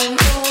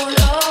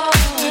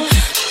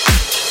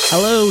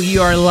Hello,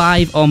 you are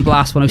live on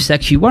Blast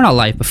 106. You were not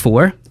live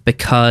before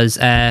because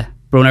Brónagh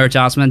or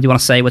Jazmynne, do you want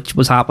to say what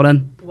was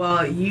happening?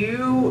 Well,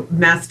 you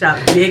messed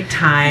up big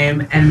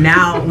time, and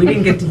now we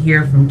didn't get to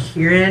hear from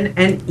Kieran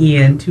and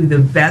Ian, two of the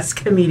best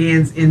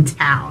comedians in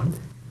town.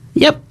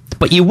 Yep,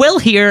 but you will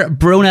hear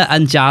Brónagh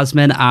and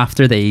Jazmynne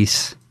after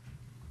these.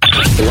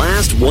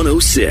 Blast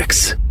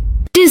 106.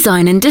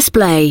 Design and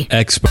display.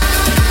 Expert.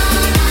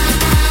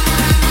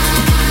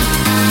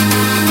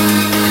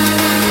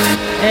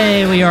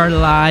 Hey, we are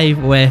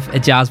live with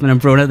Jazmynne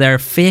and Brónagh. They're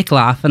fake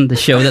laughing to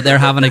show that they're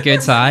having a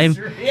good time.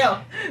 This is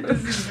real.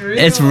 This is real.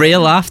 It's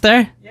real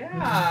laughter.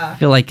 Yeah. I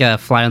feel like a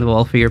fly on the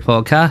wall for your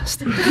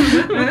podcast.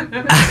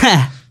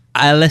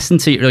 I listened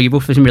to you. You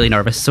both seem really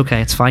nervous. It's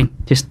okay. It's fine.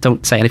 Just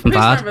don't say anything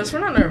bad. Nervous? We're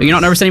not nervous. You're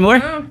not nervous anymore?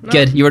 No.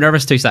 Good. You were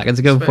nervous 2 seconds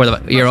ago before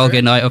you're all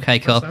good now. Okay,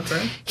 cool.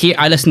 Here,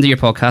 I listened to your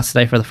podcast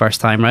today for the first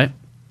time, right?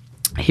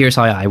 Here's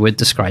how I would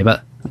describe it.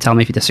 Tell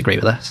me if you disagree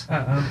with this.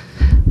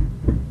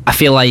 I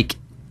feel like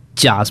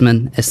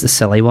Jazmynne is the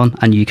silly one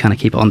and you kind of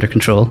keep it under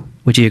control.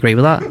 Would you agree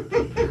with that?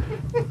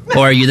 Or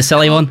are you the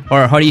silly one?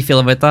 Or how do you feel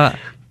about that?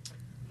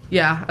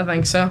 Yeah, I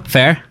think so.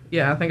 Fair?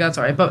 Yeah, I think that's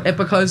all right. But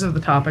because of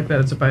the topic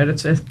that it's about,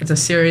 it's a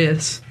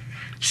serious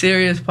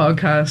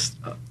podcast.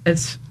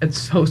 It's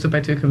hosted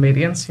by two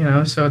comedians, you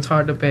know, so it's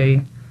hard to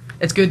be...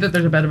 It's good that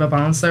there's a bit of a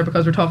balance there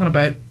because we're talking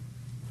about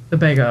the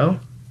big O.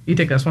 You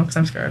take this one because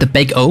I'm scared. The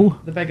big O?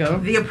 The big O.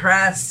 The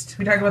oppressed.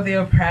 We talk about the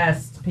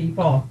oppressed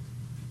people.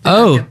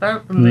 Oh, Get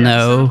that from the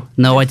no, episode?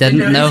 no, I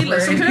didn't. No, Did you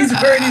listen to it? He's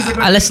worried he's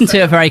about I listened to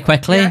it very You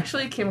quickly.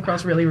 actually came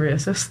across really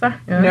racist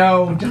there. Yeah.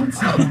 No, don't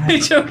say Are that. you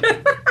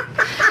joking?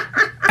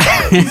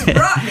 He's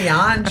brought me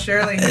on,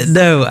 surely.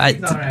 No,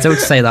 he's all right. don't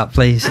say that,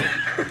 please.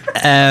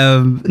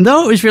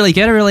 No, it was really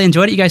good. I really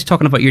enjoyed it. You guys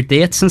talking about your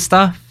dates and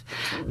stuff.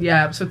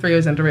 Yeah, episode 3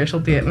 was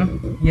interracial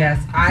dating.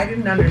 Yes, I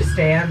didn't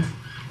understand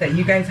that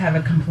you guys have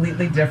a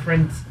completely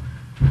different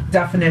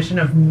definition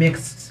of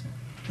mixed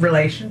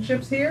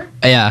relationships here.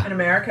 Yeah, In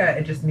America,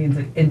 it just means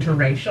like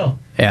interracial.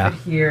 Yeah. But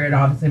here, it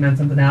obviously meant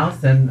something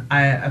else, and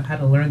I've had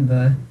to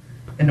learn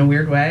in a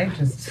weird way.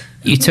 Just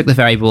you took the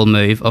very bold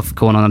move of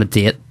going on a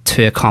date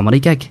to a comedy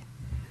gig.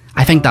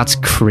 I think that's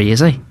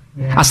crazy.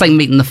 Yeah. That's like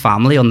meeting the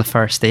family on the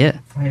first date.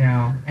 I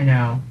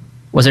know.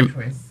 Was there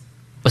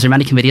Choice.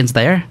 many comedians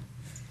there?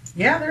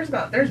 Yeah, there's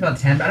about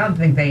 10. But I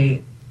think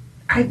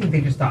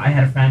they just thought I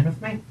had a friend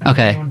with me. I don't think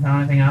Okay. anyone found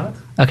anything of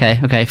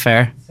it. Okay,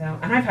 fair. So,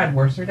 and I've had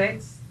worser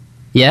dates.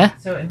 Yeah.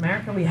 So in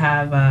America, we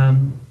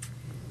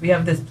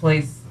have this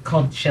place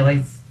called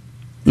Chili's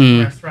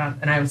Mm. restaurant,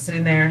 and I was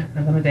sitting there and I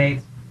was on a date,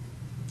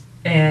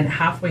 and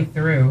halfway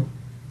through,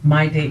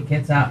 my date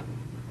gets up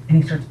and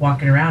he starts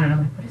walking around, and I'm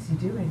like, what is he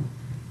doing?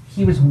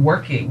 He was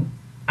working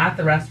at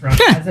the restaurant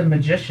as a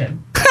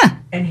magician,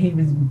 and he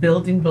was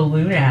building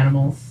balloon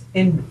animals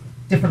in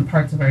different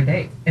parts of our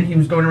date, and he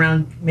was going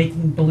around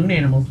making balloon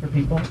animals for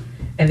people,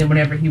 and then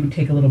whenever he would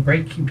take a little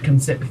break, he would come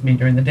sit with me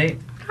during the date.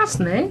 That's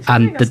nice. I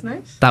And think that's did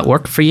nice. that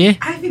work for you?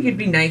 I think it'd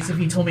be nice if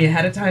he told me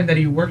ahead of time that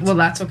he worked. Well,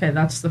 that's okay.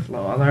 That's the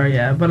flaw there,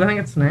 yeah. But I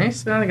think it's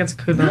nice. I think it's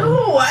cool.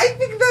 No, I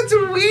think that's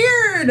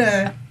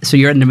weird. So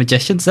you're into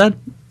magicians then?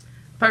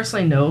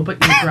 Personally, no,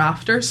 but you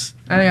grafters.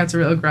 I think that's a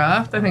real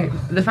graft. I think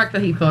the fact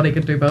that he thought he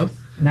could do both.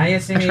 Now you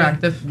see me.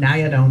 Attractive. Now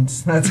you don't.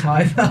 That's how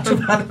I felt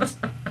about it.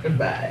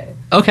 Goodbye.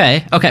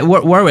 Okay.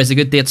 Where was a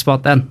good date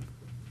spot then?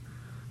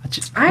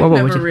 I've what would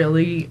never you-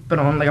 really been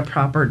on like a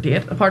proper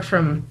date, apart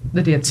from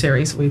the date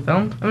series we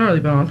filmed. I've never really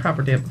been on a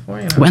proper date before,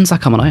 you know. When's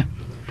that coming out?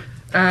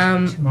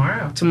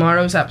 Tomorrow.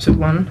 Tomorrow's episode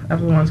 1.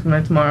 Episode 1's coming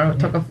out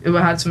tomorrow. We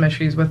had some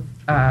issues with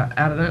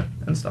editing it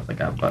and stuff like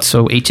that, but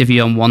So each of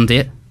you on one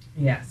date?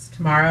 Yes.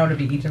 Tomorrow it'll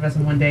be each of us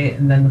in one date,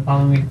 and then the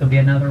following week there'll be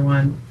another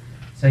one.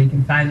 So you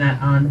can find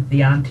that on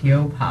the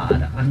Auntie-Oh-Pod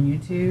on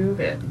YouTube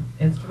and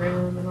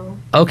Instagram and all.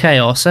 Okay,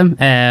 awesome.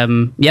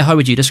 Yeah, how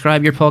would you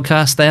describe your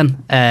podcast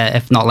then?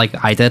 If not like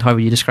I did, how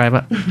would you describe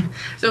it?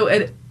 so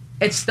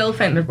it's still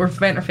we're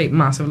finding our feet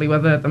massively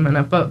with it at the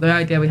minute, but the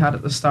idea we had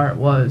at the start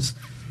was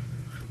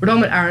we're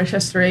talking about Irish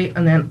history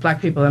and then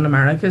black people in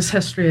America's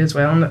history as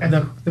well, and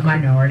the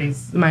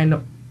Minorities.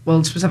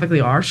 well, specifically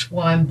ours.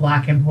 Well, I'm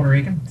black and Puerto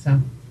Rican, so.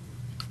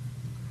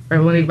 Right,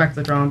 we'll need to go back to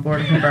the drawing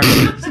board and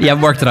confirm. You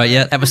haven't worked it out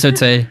yet. Episode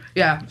 2.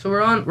 Yeah, so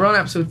we're on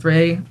episode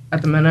 3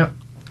 at the minute.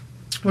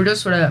 We're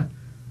just sort of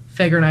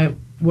figuring out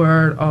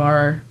where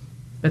our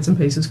bits and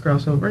pieces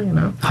cross over, you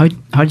know. How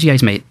did you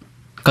guys meet?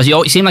 Because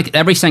you seem like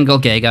every single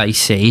gig I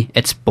see,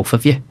 it's both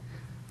of you.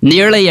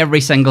 Nearly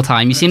every single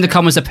time. You seem to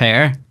come as a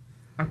pair.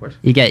 Awkward.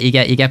 You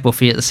get both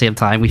of you at the same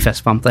time. We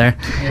fist bump there.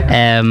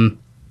 Yeah.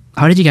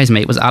 How did you guys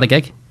meet? Was it at a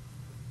gig?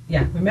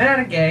 Yeah, we met at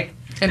a gig.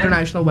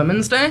 International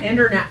Women's Day.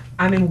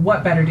 I mean,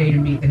 what better day to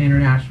meet than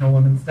International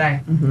Women's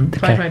Day?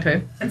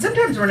 2022. And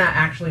sometimes we're not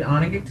actually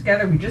on a gig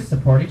together. We just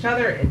support each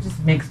other. It just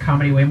makes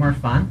comedy way more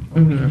fun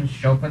when we can just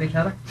show up with each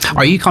other.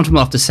 Are you comfortable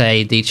enough to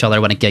say to each other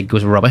when a gig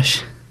goes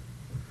rubbish?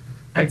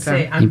 I'd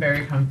say I'm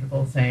very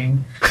comfortable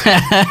saying.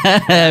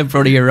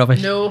 Brody, you're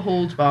rubbish. No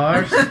holds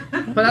bars.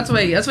 But that's the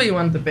way you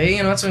want it to be,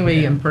 and that's the way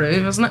you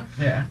improve, isn't it?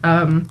 Yeah.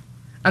 And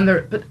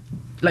but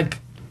like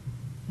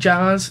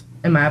Jazz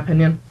in my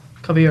opinion,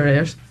 cover your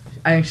ears.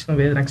 I think she's going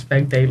to be the next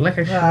big deal. Like,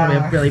 she's going to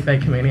be a really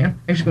big comedian.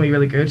 I think she's going to be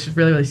really good. She's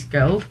really, really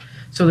skilled.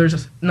 So there's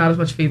just not as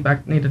much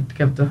feedback needed to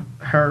give to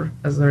her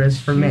as there is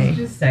for me.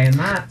 Just saying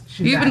that.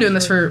 You've been doing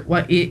this for,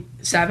 what,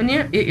 7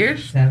 years? 8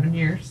 years? 7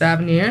 years.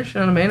 7 years, you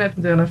know what I mean? I've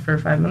been doing it for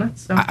 5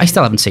 minutes. So. I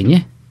still haven't seen you.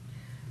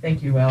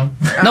 Thank you, Will.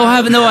 No, I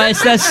haven't. No,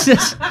 it's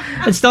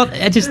not.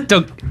 I just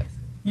don't.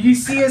 You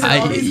see us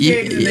at all these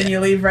gigs and then you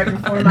leave right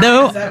before mine.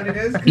 No. Is that what it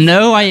is?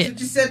 No, That's what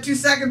you said 2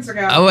 seconds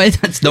ago. Oh,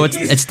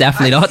 it's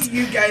definitely not. I see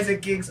you guys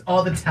at gigs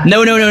all the time.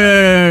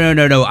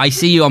 No. I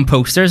see you on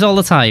posters all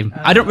the time.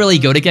 I don't really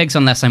go to gigs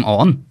unless I'm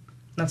on.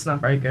 That's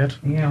not very good.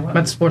 Yeah,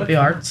 But support the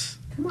arts.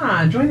 Come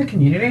on, join the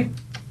community.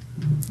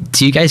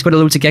 Do you guys go to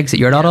loads of gigs that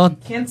you're not on?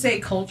 Can't say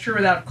culture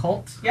without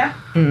cult. Yeah.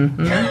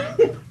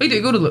 Mm-hmm. we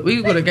go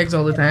to gigs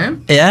all the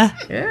time. Yeah.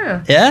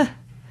 Yeah.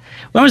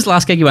 When was the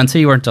last gig you went to?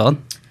 You weren't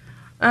on.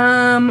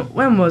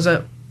 When was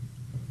it?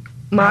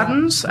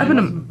 Madden's.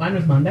 Mine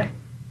was Monday.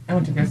 I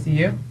went to go see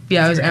you.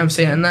 Yeah, I was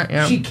MCing that.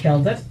 Yeah. She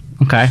killed it.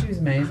 Okay. She was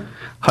amazing.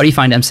 How do you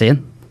find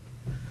MCing?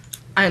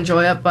 I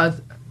enjoy it, but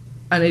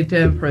I need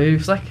to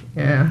improve. Like,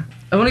 yeah,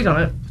 I've only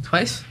done it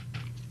twice.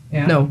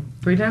 Yeah. No,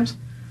 3 times.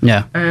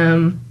 Yeah.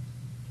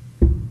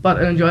 But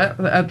I enjoy it.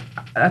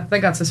 I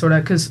think that's the sort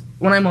of, because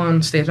when I'm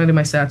on stage and I do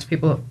my sets,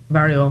 people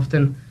very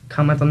often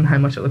comment on how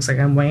much it looks like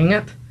I'm winging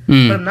it.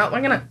 But I'm not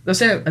winging it. They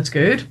say it's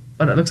good,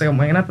 but it looks like I'm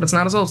winging it. But it's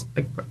not as all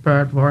like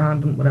prepared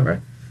beforehand and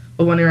whatever.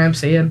 But when you're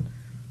MCing,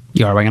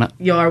 You are winging it.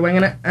 you are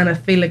winging it, and I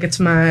feel like it's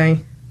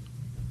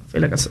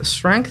a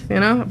strength, you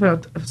know.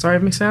 If sorry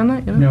for me saying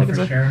that, you know. No, like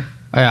for sure.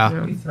 Oh, yeah.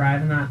 Yeah. We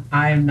thrive in that.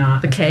 I am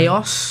not. The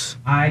chaos.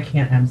 I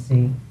can't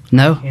MC.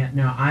 No.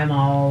 No, I'm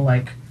all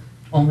like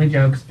only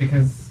jokes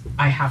because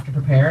I have to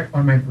prepare it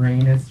or my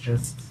brain is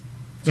just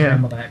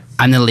scrambled eggs.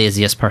 I'm the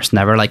laziest person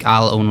ever. Like,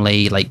 I'll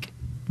only like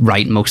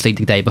write mostly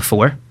the day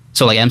before.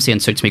 So like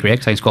MCing suits me great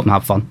because I can just go up and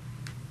have fun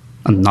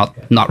and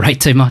not write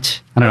too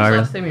much. I don't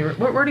know.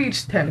 Where do you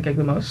tend to gig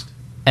the most?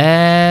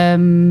 I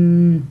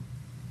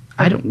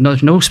don't know.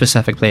 There's no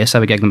specific place I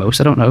would gig the most.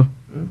 I don't know.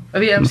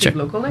 Have you MC'd sure.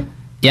 locally?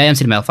 Yeah, I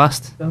MC'd in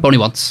Belfast, but only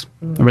once.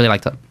 I really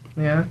liked it.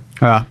 Yeah.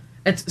 Yeah.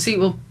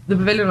 The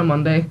Pavilion on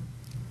Monday.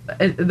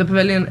 The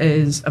Pavilion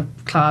is a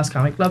class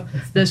comedy club.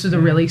 This was a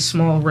really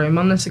small room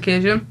on this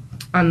occasion,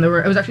 and it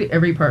was actually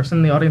every person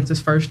in the audience's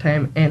first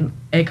time in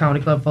a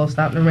comedy club full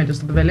stop. Never mind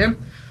just the Pavilion.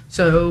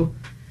 So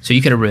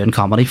you could have ruined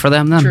comedy for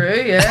them then.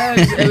 True, yeah.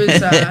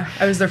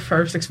 It was their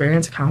first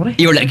experience of comedy.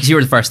 You were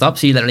the first up,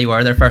 so you literally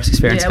were their first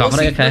experience of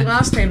comedy. The Okay.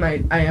 last time I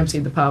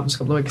MC'd the pub was a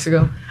couple of weeks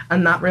ago,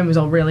 and that room was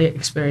all really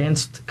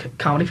experienced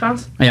comedy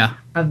fans, Yeah.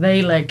 and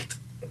they liked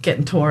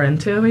getting tore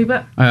into a wee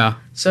bit. Oh, yeah.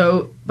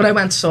 So, but I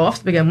went soft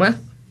to begin with,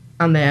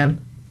 and then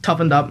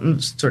toughened up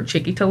and sort of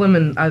cheeky to them,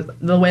 and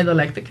the way they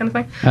liked it, kind of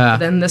thing. Yeah. But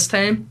then this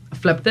time, I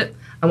flipped it.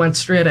 I went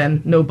straight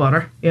in, no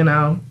butter, you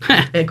know,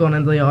 it going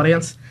into the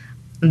audience,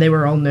 and they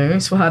were all new,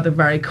 so I had to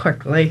very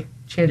quickly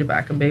change it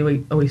back and be wee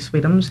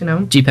sweetums, you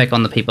know. Do you pick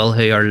on the people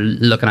who are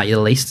looking at you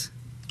the least,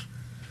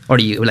 or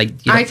do you like?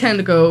 I tend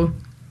to go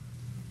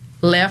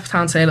left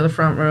hand side of the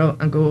front row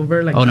and go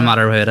over like. Oh, no that.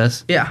 matter who it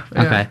is. Yeah.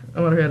 Okay.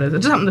 No matter who it is, it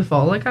just happened to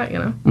fall like that, you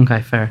know.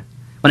 Okay, fair.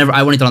 Whenever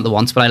I've only done it the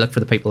once, but I look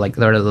for the people like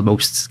they're the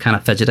most kind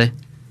of fidgety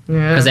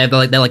Yeah. because they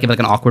give like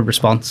an awkward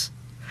response.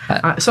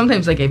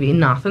 Sometimes they gave you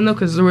nothing though,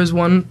 because there was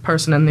one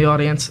person in the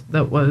audience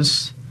that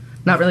was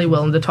not really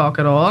willing to talk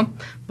at all,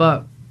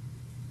 but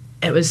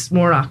it was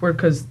more awkward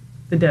because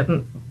they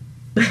didn't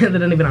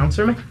even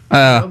answer me.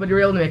 But you're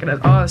able to make it as,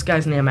 oh, this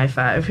guy's in the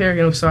MI5 here,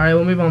 you know, sorry,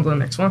 we'll move on to the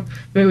next one.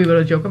 Maybe we would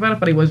have joke about it,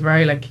 but he was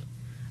very like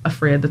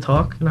afraid to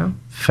talk, you know.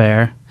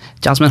 Fair.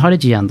 Jazmynne, how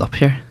did you end up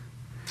here?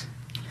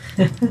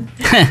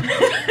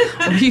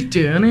 What are you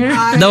doing here?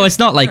 No, it's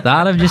not like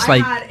that. I'm just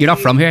like, you're not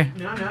from here.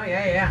 No,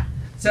 yeah.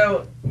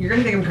 So you're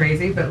gonna think I'm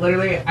crazy, but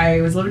literally,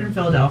 I was living in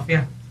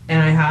Philadelphia,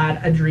 and I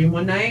had a dream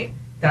one night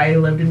that I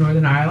lived in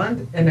Northern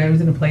Ireland, and I was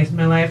in a place in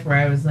my life where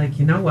I was like,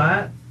 you know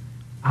what,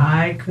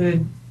 I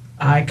could.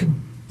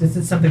 This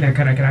is something that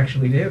I could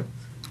actually do.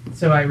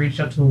 So I reached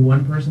out to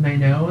one person I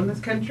know in this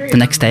country. The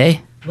next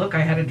day. Look,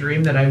 I had a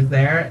dream that I was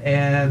there,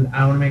 and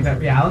I want to make that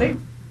reality.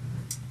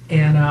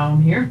 And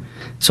I'm here.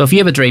 So if you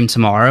have a dream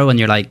tomorrow and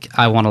you're like,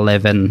 I want to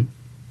live in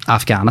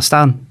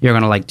Afghanistan, you're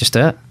gonna like just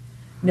do it.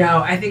 No,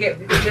 I think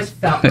it just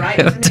felt right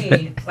to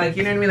me. Like,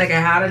 you know what I mean? Like, I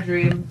had a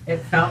dream. It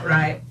felt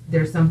right.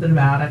 There's something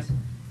about it.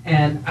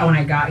 And when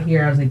I got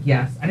here, I was like,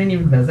 yes. I didn't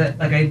even visit.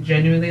 Like, I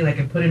genuinely, like,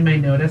 I put in my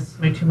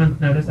 2-month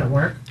notice at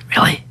work.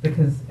 Really?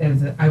 Because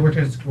I worked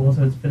at a school,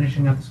 so it's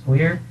finishing up the school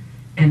year.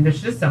 And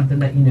there's just something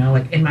that, you know,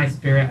 like, in my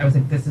spirit, I was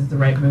like, this is the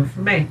right move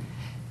for me.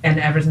 And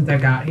ever since I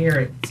got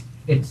here,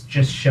 it's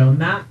just shown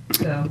that.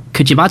 So.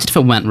 Could you imagine if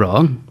it went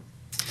wrong?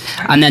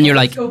 And then you're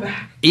like, go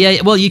back.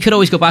 Yeah, well, you could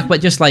always go back,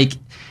 but just like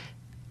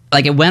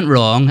it went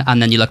wrong,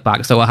 and then you look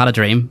back. So I had a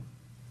dream,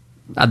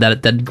 and then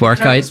it didn't work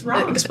out.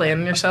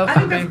 Explaining yourself. I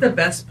think that's the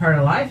best part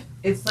of life.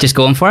 It's like, Just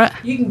going for it.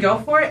 you can go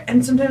for it,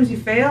 and sometimes you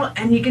fail,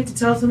 and you get to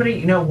tell somebody,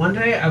 you know, one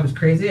day I was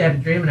crazy, I had a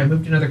dream, and I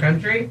moved to another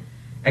country,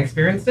 I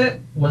experienced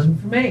it,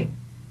 wasn't for me.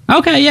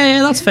 Okay,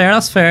 yeah, that's fair.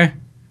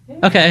 Yeah.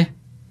 Okay.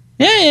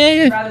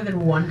 Yeah. Rather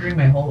than wondering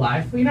my whole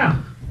life,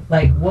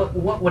 like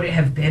what would it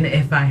have been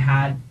if I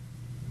had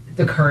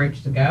the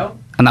courage to go?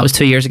 And that was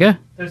 2 years ago?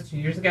 That was 2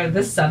 years ago.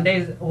 This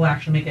Sunday will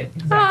actually make it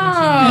exactly 2 years.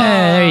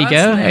 Yeah, there you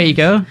go. Nice. There you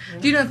go.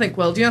 Do you not think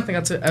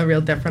that's a real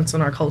difference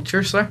in our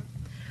culture, sir?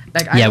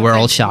 Like, We're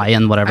all shy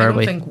and whatever. I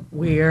don't think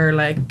we're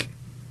like...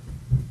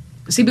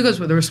 See, because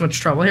there was so much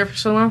trouble here for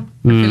so long,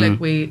 I feel like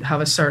we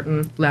have a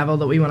certain level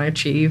that we want to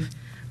achieve,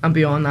 and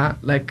beyond that,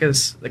 like,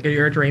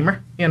 you're a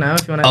dreamer, if you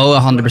want to... Oh,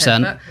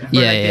 100%.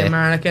 The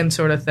American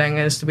sort of thing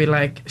is to be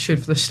like, shoot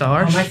for the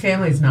stars. Oh, my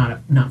family's not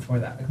for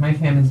that. Like, my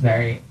family's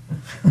very...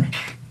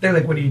 they're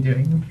like, what are you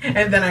doing?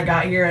 And then I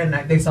got here, and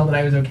they saw that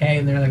I was okay,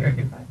 and they're like,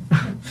 okay,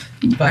 fine.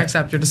 But I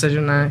accept your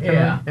decision now.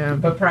 Yeah.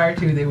 But prior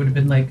to, they would have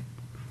been like,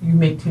 you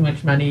make too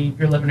much money,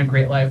 you're living a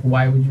great life,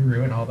 why would you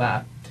ruin all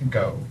that to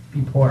go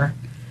be poor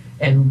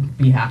and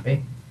be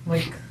happy?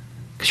 Like,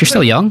 because you're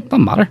still young,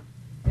 doesn't matter.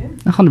 Yeah.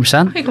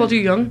 100%. I called you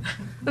young.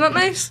 Isn't that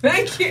nice?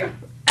 Thank you.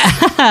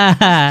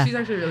 She's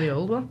actually really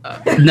old, well.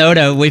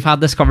 No, we've had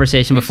this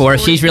conversation before.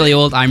 If she's really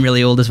old, I'm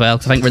really old as well,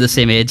 because I think we're the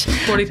same age.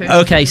 42.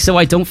 Okay, so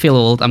I don't feel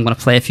old. I'm going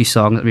to play a few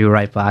songs. I'll be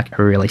right back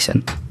really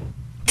soon.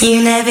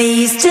 You never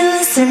used to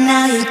listen,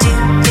 now you do.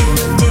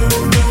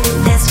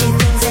 There's few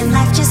things in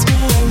life, just me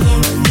and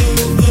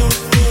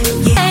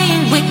you.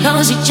 Hey, we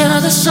knows each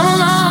other so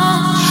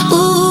long.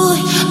 Ooh,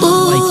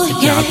 Like,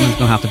 Jazmynne's going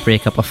to have to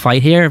break up a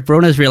fight here.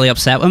 Brónagh's really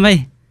upset with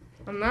me.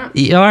 I'm not.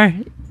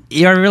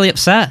 You're really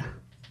upset.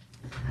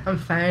 I'm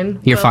fine.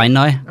 You're fine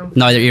now?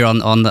 Now that you're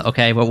on the...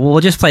 Okay, well,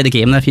 we'll just play the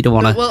game then if you don't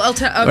want to... Well, I'll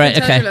tell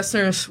your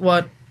listeners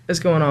what is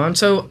going on.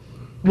 So,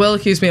 Will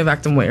accused me of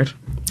acting weird.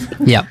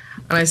 Yeah.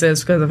 And I said,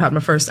 it's because I've had my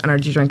first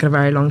energy drink in a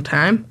very long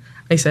time.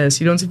 He says,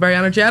 you don't seem very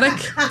energetic.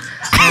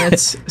 And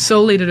it's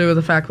solely to do with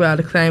the fact that I had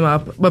to climb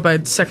up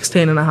about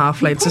 16 and a half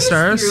flights of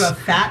stairs. Through a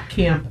fat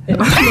camp. On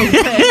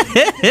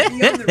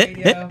the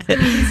radio.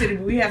 He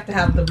said, we have to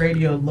have the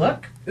radio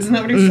look. Isn't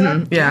that what he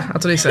said? Yeah,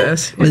 that's what he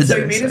says. So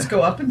he made us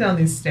go up and down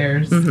these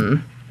stairs.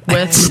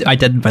 With I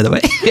didn't, by the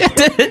way.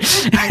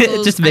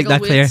 Just to make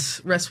that clear.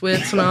 Wrist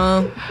weights and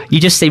all. You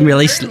just seem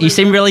really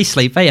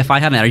sleepy. If I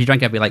had an energy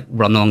drink, I'd be like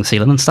running along the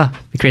ceiling and stuff.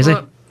 Be crazy.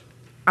 Well,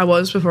 I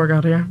was before I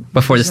got here.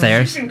 Before the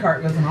stairs. The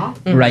cart wasn't off.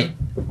 Right.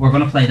 We're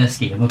going to play this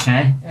game,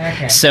 okay?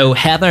 Okay. So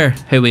Heather,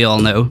 who we all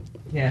know.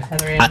 Yeah,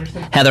 Heather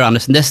Anderson. Heather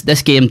Anderson.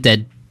 This game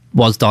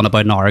was done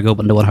about an hour ago,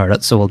 but no one heard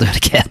it, so we'll do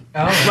it again.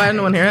 Oh, why did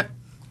no one hear it?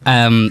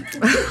 I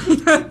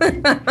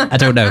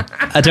don't know.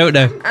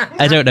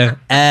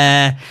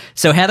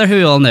 So Heather, who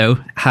we all know,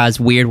 has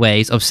weird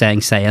ways of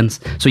saying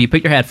sayings. So you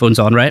put your headphones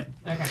on, right?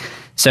 Okay.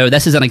 So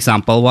this is an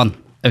example one,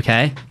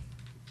 okay?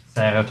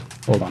 So,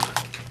 hold on.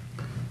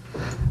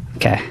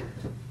 Okay.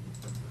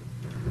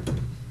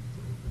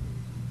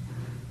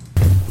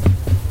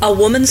 A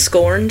woman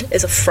scorned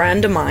is a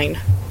friend of mine.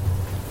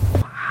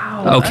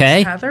 Wow.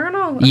 Okay. That's Heather and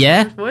all? That's Yeah.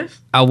 Heather's voice?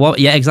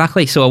 Yeah,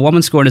 exactly. So a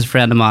woman scorned is a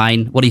friend of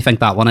mine. What do you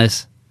think that one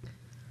is?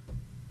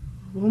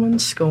 Woman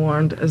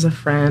scorned is a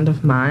friend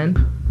of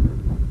mine.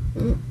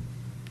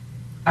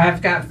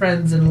 I've got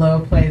friends in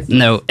low places.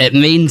 No, it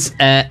means,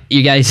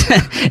 you guys,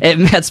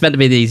 it's meant to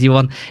be the easy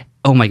one.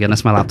 Oh my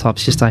goodness, my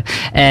laptop's just died.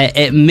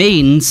 It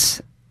means,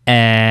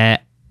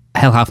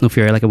 he'll have no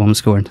fury like a woman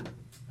scorned.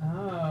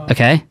 Oh.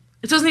 Okay?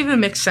 It doesn't even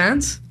make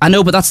sense. I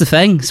know, but that's the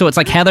thing. So it's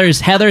like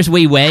Heather's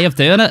wee way of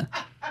doing it.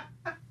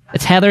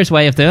 It's Heather's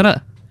way of doing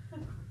it.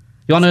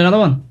 You want another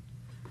one?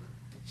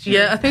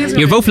 Yeah, I think it's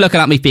You're both looking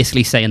at me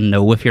basically saying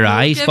no with your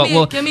eyes,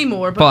 give me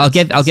more. But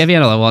I'll give you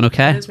another one,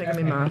 okay? It's making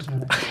me mad.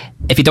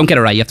 If you don't get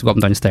it right, you have to go up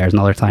and down the stairs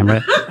another time,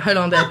 right? How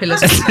long did I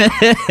listen?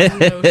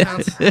 No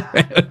chance.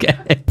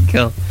 Okay,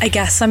 cool. I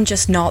guess I'm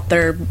just not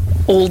their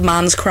old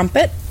man's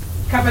crumpet.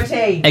 Cup of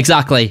tea.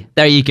 Exactly.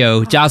 There you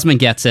go. Jazmynne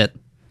gets it.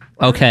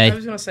 Okay. I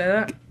was going to say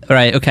that.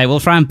 Right, okay, we'll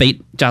try and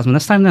beat Jazmynne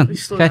this time then. We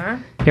still Okay. are.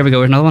 Here we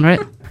go, here's another one,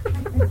 right?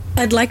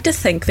 I'd like to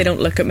think they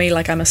don't look at me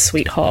like I'm a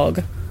sweet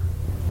hog.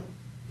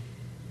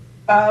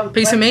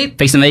 Piece of meat.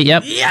 Piece of meat,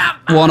 yep. Yeah.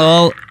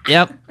 1-1.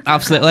 Yep,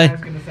 absolutely. I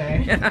was going to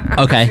say.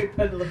 Okay.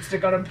 Put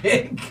lipstick on a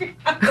pig.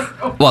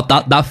 What,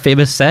 that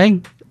famous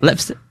saying?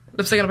 Lipstick?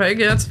 Lipstick on a pig.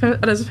 Yeah,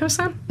 it is a famous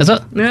saying. Is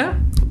it? Yeah.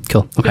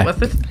 Cool, okay. Get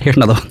with it. Here's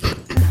another one.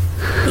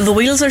 The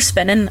wheels are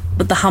spinning,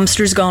 but the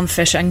hamster's gone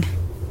fishing.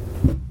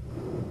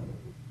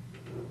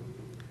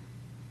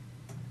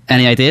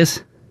 Any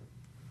ideas?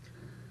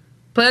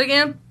 Play it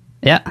again.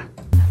 Yeah.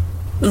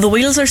 The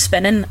wheels are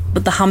spinning,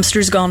 but the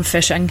hamster's gone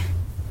fishing.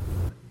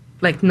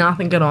 Like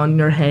nothing got on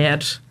your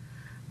head.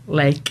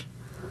 Like,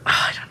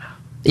 I don't know.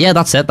 Yeah,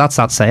 that's it. That's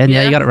that saying.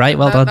 Yeah, you got it right.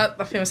 Well done.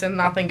 That famous saying,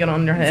 nothing got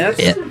on your head.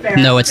 Yeah.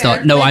 No, it's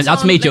not. No, Next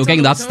that's one, me next joking.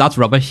 one, That's next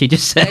one. rubbish. He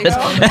just said. You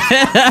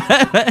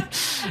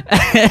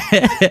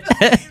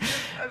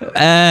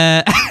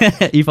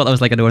thought that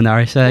was like an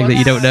ordinary saying that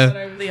you don't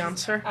know. The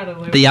answer. I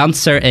don't know. The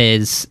answer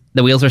is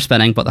the wheels are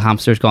spinning, but the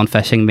hamster's gone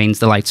fishing means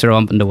the lights are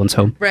on, but no one's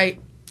home. Right.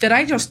 Did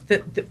I just...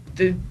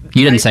 You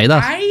didn't say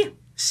that. I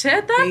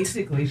said that.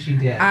 Basically, she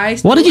did.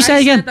 What did you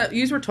say again?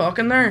 You were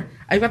talking there.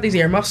 I've got these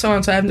earmuffs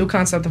on, so I have no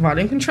concept of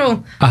volume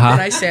control. Uh-huh.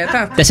 And I said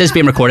that. This is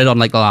being recorded on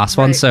like the last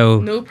one, Right, so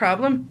no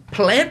problem.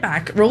 Play it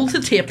back. Roll the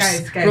tapes.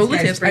 Guys, Roll the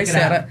guys, tapes. I break it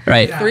said up. it.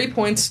 Right. 3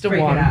 points to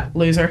Break it 1. up.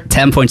 Loser.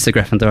 10 points to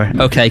Gryffindor.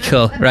 Okay,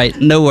 cool. Right,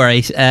 no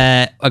worries.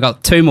 I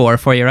got 2 more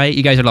for you, right?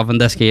 You guys are loving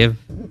this game.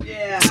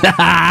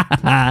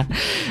 Yeah.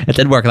 It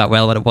didn't work that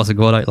well, but it wasn't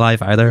going out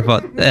live either.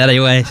 But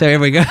anyway, so here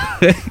we go.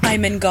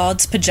 I'm in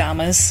God's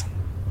pajamas.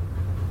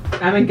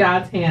 I'm in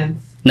God's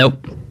hands.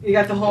 Nope. He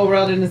got the whole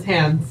world in his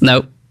hands.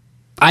 Nope.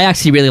 I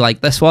actually really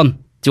like this one.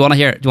 Do you want to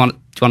hear it? Do you want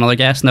another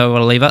guess? No,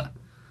 we'll leave it.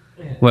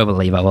 Yeah. We'll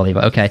leave it. We'll leave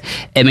it. Okay.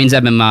 It means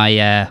I'm in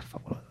my.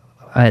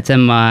 It's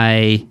in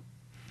my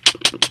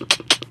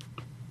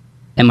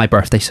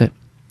birthday suit.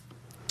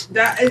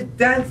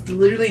 That's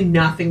literally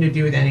nothing to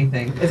do with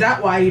anything. Is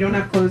that why you don't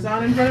have clothes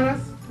on in front of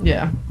us?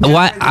 Yeah.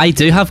 Why? I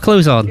do have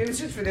clothes on. It was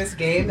just for this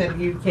game that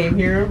you came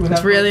here without.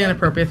 It's really clothes on?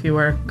 inappropriate if you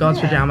wear God's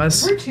Yeah,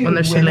 pajamas we're two when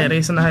there's 2 women.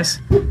 ladies in the house.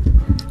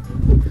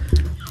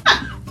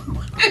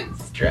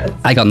 Stress.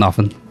 I got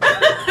nothing.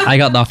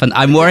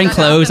 I'm wearing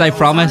clothes. I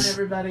promise.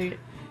 Everybody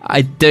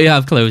I do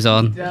have clothes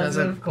on.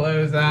 doesn't have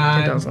clothes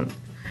on. It doesn't.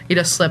 You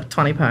just slipped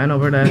 £20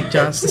 over to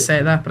Jazz to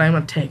say that, but I'm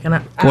not taking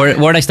it.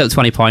 Where'd I slip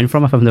 £20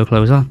 from if I have no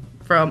clothes on?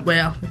 From,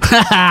 well, this is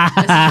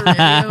a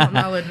radio, I'm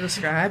not allowed to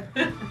describe.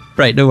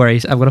 Right, no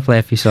worries. I'm gonna play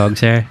a few songs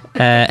here.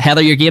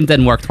 Heather, your game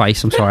didn't work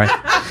twice. I'm sorry.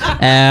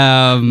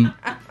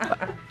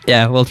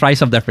 Yeah, we'll try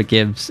some different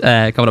games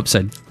coming up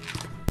soon.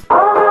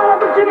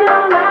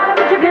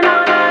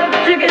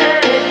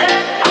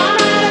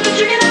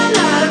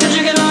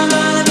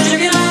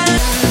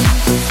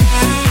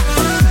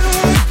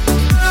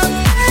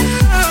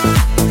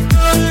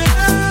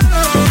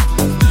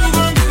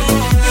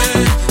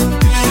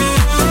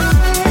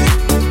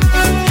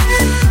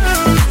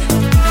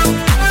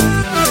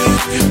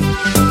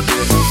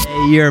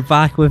 You're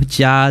back with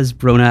Jazz,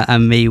 Brónagh,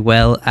 and me,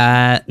 Will.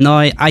 Now,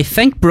 I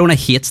think Brónagh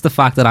hates the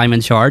fact that I'm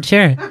in charge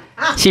here.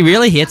 She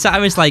really hates it. I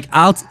was like,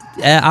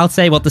 I'll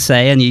say what to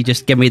say, and you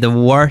just give me the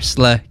worst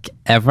look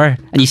ever,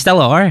 and you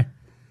still are.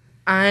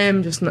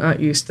 I'm just not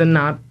used to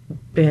not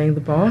being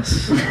the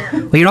boss.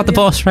 Well, you're not the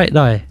boss right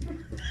now.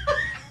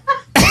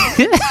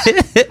 Do you know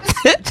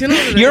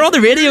what it You're is? on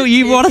the radio.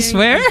 You want to Taking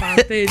swear?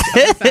 advantage of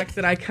the fact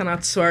that I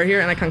cannot swear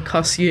here and I can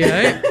cuss you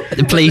out.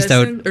 Please But listen,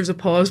 don't. There's a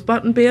pause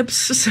button, babes.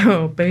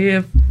 So,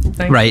 babe,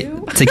 thank Right,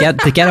 you. to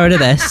get out of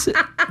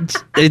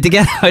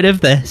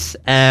this,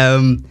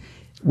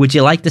 would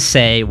you like to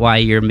say why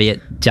your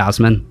mate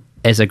Jazmynne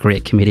is a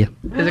great comedian?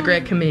 He's a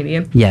great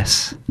comedian.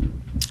 Yes.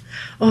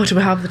 Oh, do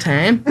we have the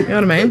time? You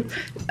know what I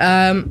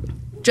mean?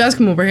 Jazz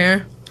come over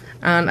here,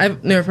 and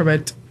I've known her for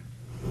about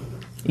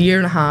a year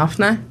and a half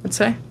now, I'd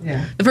say.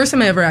 Yeah. The first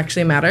time I ever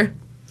actually met her,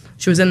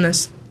 she was in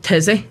this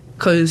tizzy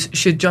because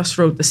she just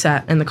wrote the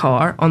set in the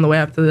car on the way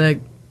up to the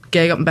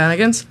gig up in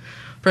Bennigan's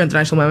for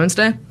International Women's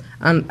Day.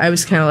 And I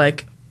was kind of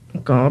like, oh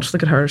God,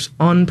 look at her,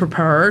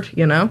 unprepared,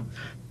 you know?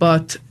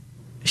 But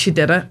she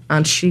did it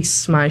and she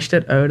smashed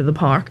it out of the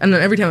park. And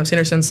then every time I've seen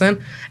her since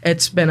then,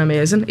 it's been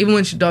amazing. Even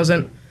when she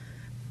doesn't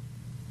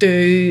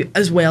do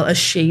as well as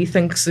she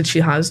thinks that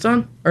she has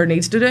done or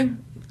needs to do,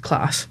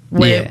 class.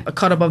 Way Yeah. a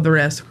cut above the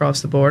rest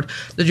across the board.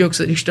 The jokes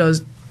that she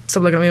does,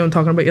 stop looking at me when I'm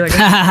talking about you like the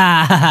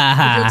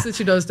jokes that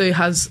she does do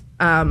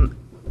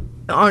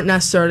aren't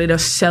necessarily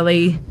just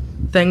silly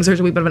things. There's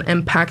a wee bit of an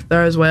impact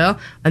there as well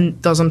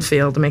and doesn't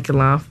fail to make you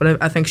laugh.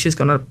 But I think she's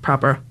gonna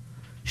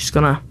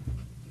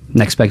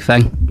Next big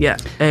thing. yeah,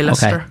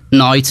 A-lister. Okay.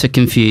 Now to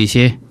confuse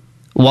you,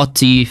 what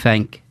do you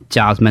think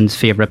Jazmynne's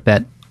favourite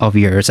bit of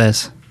yours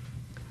is?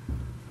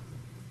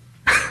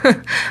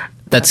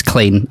 That's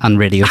clean and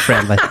radio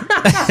friendly.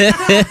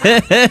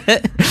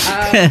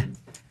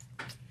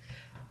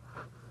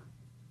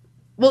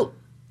 Well,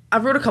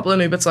 I've wrote a couple of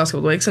new bits last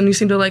couple of weeks and you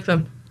seem to like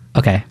them.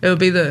 Okay. It would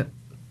be the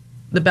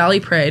belly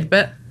parade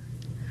bit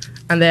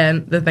and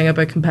then the thing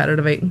about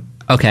competitive eating.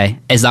 Okay.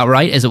 Is that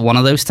right? Is it one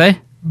of those two?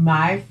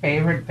 My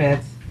favorite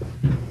bit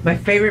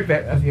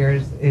of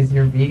yours is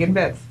your vegan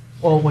bits.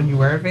 Well, when you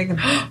were a vegan.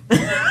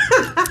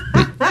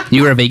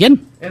 You were a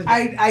vegan?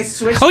 I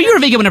switched. Oh, you were a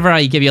vegan whenever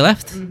I give you a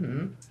lift.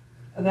 And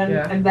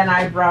Yeah. then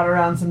I brought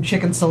around some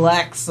chicken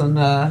selects and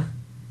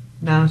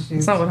now she's.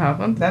 That's not what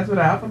happened. That's what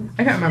happened.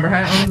 I can't remember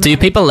how. Do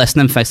people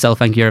listening still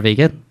think you're a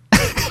vegan?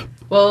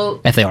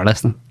 Well, If they are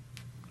listening.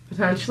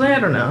 potentially, I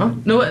don't know.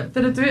 No,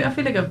 did I do it? I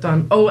feel like I've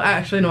done. Oh,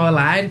 actually, no, I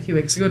lied a few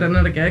weeks ago, didn't I,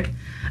 at a gig?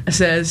 I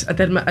says I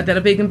did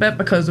a vegan bit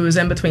because it was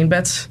in between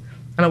bits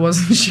and I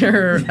wasn't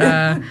sure.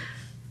 I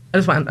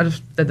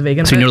just did the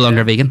vegan So bit. you're no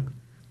longer vegan?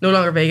 No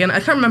longer vegan.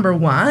 I can't remember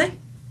why.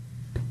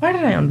 Why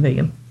did I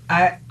un-vegan?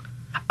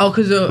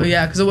 Because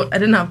I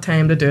didn't have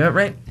time to do it,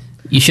 right?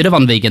 You should have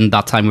un-vegan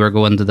that time we were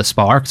going to the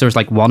spa because there was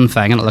like one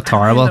thing and it looked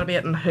horrible. I'll be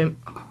eating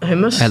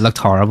hummus. It looked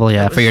horrible,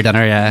 yeah, for your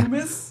dinner, yeah.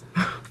 Hummus?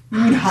 You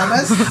mean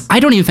hummus? I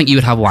don't even think you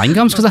would have wine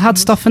gums because it had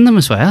stuff in them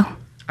as well.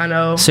 I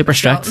know. Super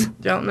strict.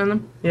 Gelatin in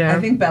them. Yeah. I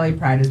think belly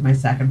pride is my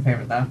second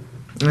favorite though.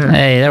 Yeah.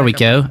 Hey, there we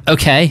go.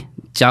 Okay,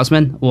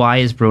 Jazmynne, why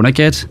is Brónagh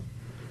good?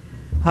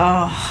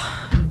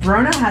 Oh,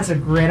 Brónagh has a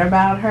grit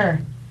about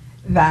her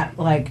that,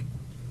 like,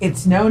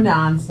 it's no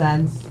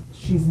nonsense.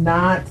 She's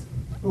not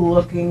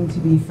looking to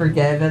be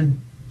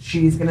forgiven.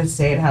 She's going to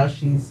say it how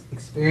she's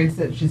experienced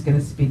it. She's going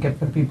to speak up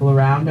for the people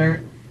around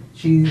her.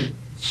 She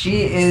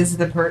is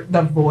the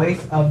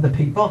voice of the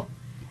people.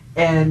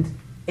 And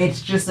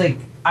it's just like,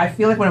 I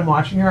feel like when I'm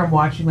watching her, I'm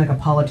watching like a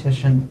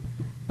politician,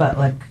 but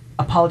like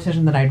a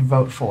politician that I'd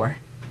vote for.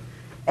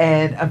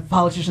 And a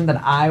politician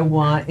that I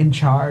want in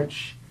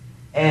charge.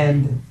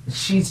 And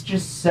she's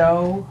just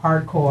so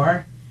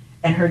hardcore.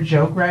 And her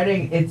joke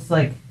writing, it's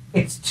like,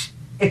 it's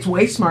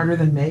way smarter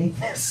than me.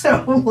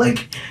 So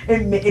like,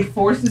 it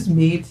forces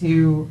me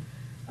to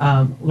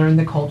learn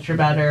the culture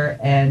better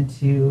and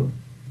to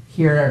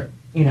hear,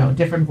 you know,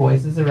 different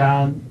voices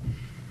around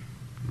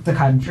the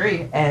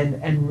country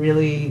and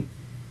really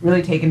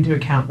take into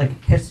account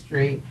like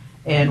history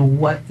and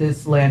what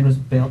this land was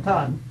built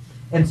on.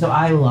 And so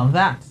I love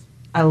that.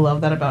 I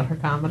love that about her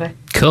comedy.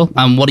 Cool.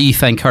 And what do you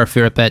think her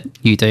favourite bit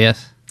you do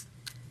it?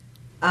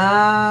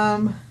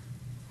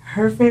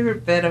 Her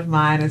favorite bit of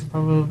mine is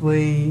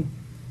probably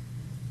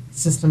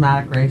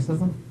systematic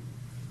racism.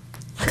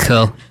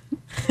 Cool.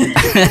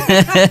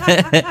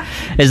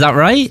 Is that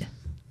right?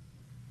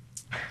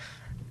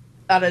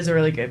 That is a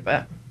really good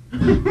bit.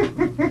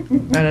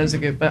 That is a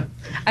good bit.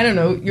 I don't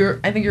know.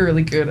 I think you're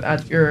really good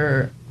at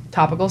your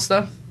topical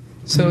stuff.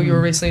 So you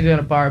were recently doing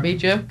a Barbie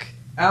joke.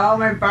 Oh,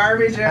 my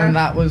Barbie joke. And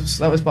that was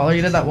baller.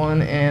 You did that one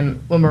when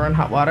we were in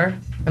hot water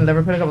in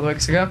Liverpool a couple of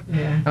weeks ago.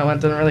 Yeah. And it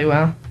went down really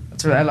well.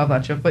 I love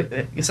that joke. But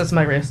it's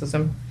my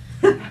racism.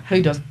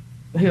 Who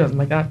doesn't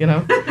like that, you know?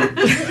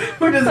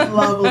 Who doesn't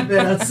love a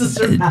bit of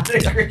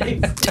systematic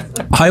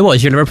racism? How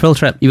was your Liverpool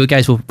trip? You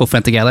guys both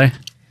went together?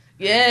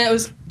 Yeah, it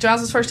was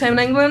Jazz's first time in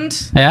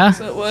England. Yeah?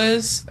 So it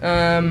was.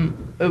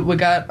 We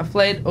got a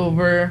flight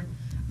over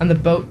and the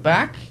boat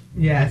back.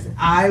 Yes,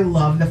 I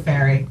love the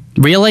ferry.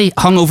 Really?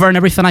 Hungover and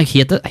everything? I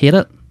hate it. We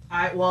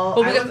got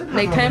the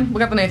nighttime. We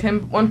got the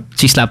nighttime one.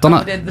 She slept on We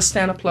it? did the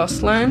Stena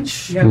Plus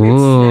lounge. Yeah, we had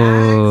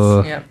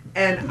Ooh. snacks. Yeah.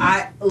 And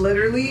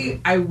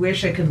I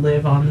wish I could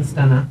live on the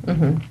Stena.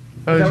 Mm-hmm. Is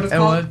that what it's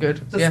called? It was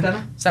good. The yeah.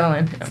 Stena? Stena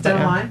line. Yeah. Stena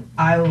Yeah. line.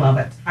 I love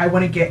it. I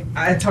want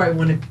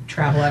to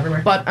travel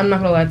everywhere. But I'm not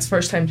gonna lie, it's the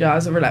first time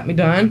Jazz ever let me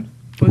down.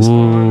 Was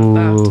on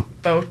that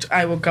boat.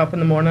 I woke up in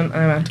the morning and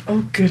I went,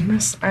 oh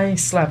goodness, I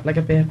slept like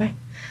a baby.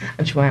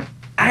 And she went,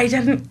 I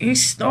didn't. You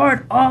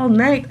snored all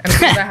night. And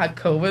because I had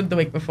COVID the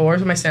week before,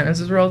 so my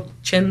sentences were all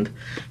chinned.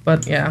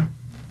 But yeah,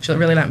 she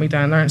really let me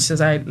down there. And she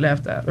says I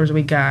left. There was a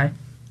wee guy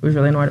who was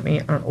really annoyed at me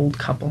and an old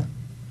couple.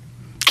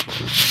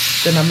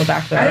 Didn't have my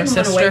back there. I didn't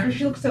want to wait Sister. her.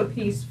 She looks so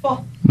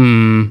peaceful.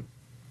 Hmm.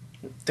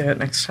 Do it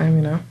next time,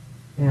 you know.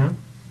 Yeah.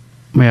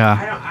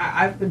 Yeah.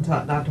 I've been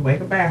taught not to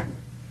wake a bear.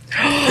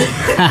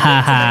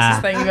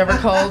 Nicest thing you've ever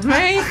called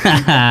me.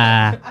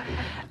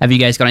 Have you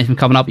guys got anything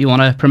coming up you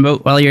want to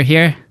promote while you're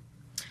here?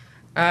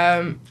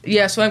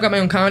 Yeah, so I've got my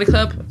own comedy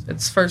club.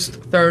 It's first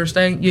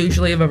Thursday,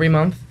 usually of every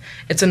month.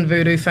 It's in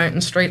Voodoo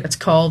Fountain Street. It's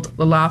called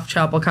the Laugh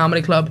Chapel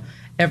Comedy Club.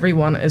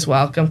 Everyone is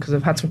welcome because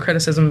I've had some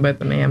criticism about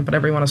the name, but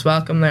everyone is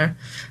welcome there.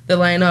 The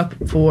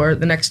lineup for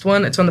the next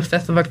one, it's on the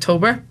 5th of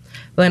October.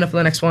 The lineup for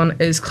the next one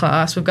is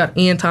class. We've got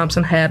Ian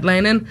Thompson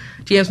headlining,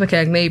 James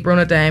McKegney,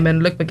 Brónagh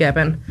Diamond, Luke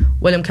McGibbon,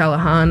 William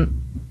Callahan,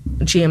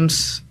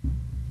 James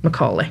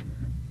Macaulay.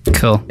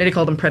 Cool. Nearly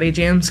called him Pretty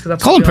James because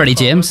that's Call what him we all Pretty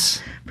call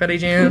James.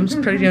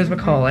 him. Pretty James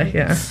Macaulay.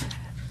 Yeah.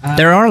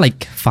 There are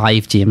like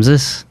 5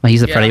 Jameses. Well,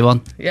 he's the pretty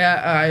one.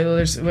 Yeah.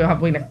 We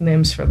have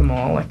nicknames for them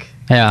all. Like.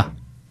 Yeah.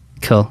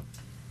 Cool.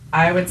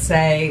 I would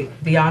say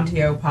the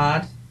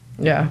Auntie-Oh-Pod.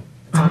 Yeah.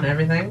 It's on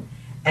everything.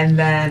 And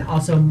then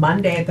also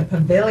Monday at the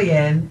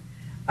Pavilion,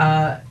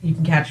 you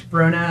can catch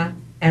Brónagh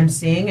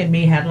emceeing and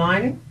me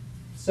headlining.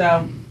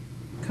 So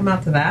come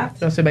out to that.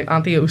 That's a big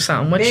Auntie-Oh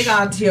sandwich. Big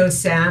Auntie-Oh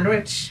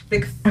sandwich.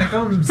 Big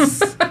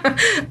thickums.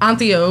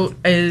 Auntie-Oh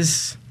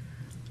is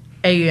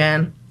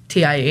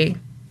AUNTIE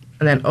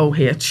and then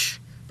OH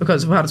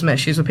because we've had some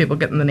issues with people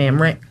getting the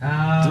name right.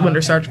 When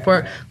they're searching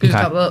for it.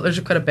 Because there's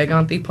quite a big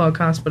Auntie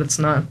podcast, but it's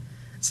not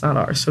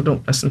ours, so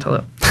don't listen to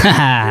it.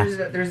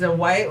 There's a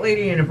white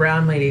lady and a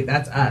brown lady.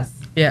 That's us.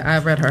 Yeah,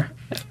 I've read her.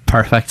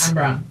 Perfect. I'm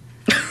brown.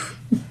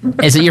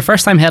 Is it your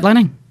first time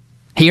headlining?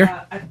 Here?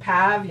 At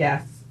Pav,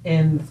 yes.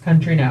 In this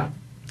country, no.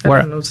 I've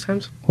Where- done loads of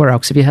times. Where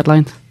else have you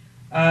headlined?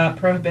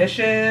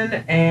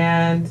 Prohibition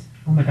and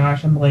oh my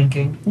gosh, I'm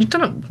blinking. You've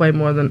done it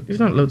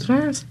loads of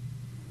times.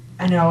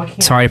 I know I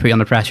can't. Sorry to put you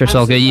under pressure. It's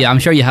all good. Yeah, I'm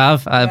sure you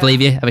have. I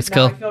believe you. It's No,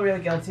 cool. I feel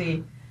really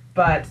guilty,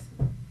 but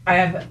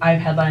I've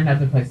headlined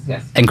other places.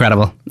 Yes.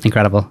 Incredible.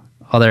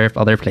 Other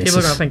places. People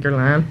are gonna think you're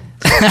lying.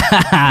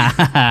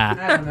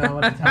 I don't know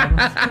what to tell them.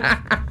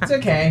 It's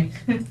okay.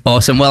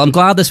 Awesome. Well, I'm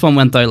glad this one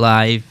went out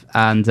live,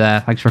 and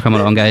thanks for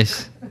coming on,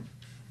 guys.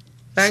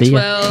 Thanks, See ya.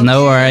 Will.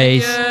 No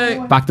worries.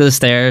 Yeah. Back to the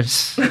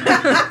stairs. Deep inside,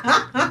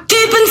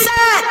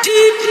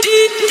 deep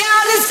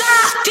down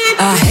inside, deep.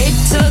 I hate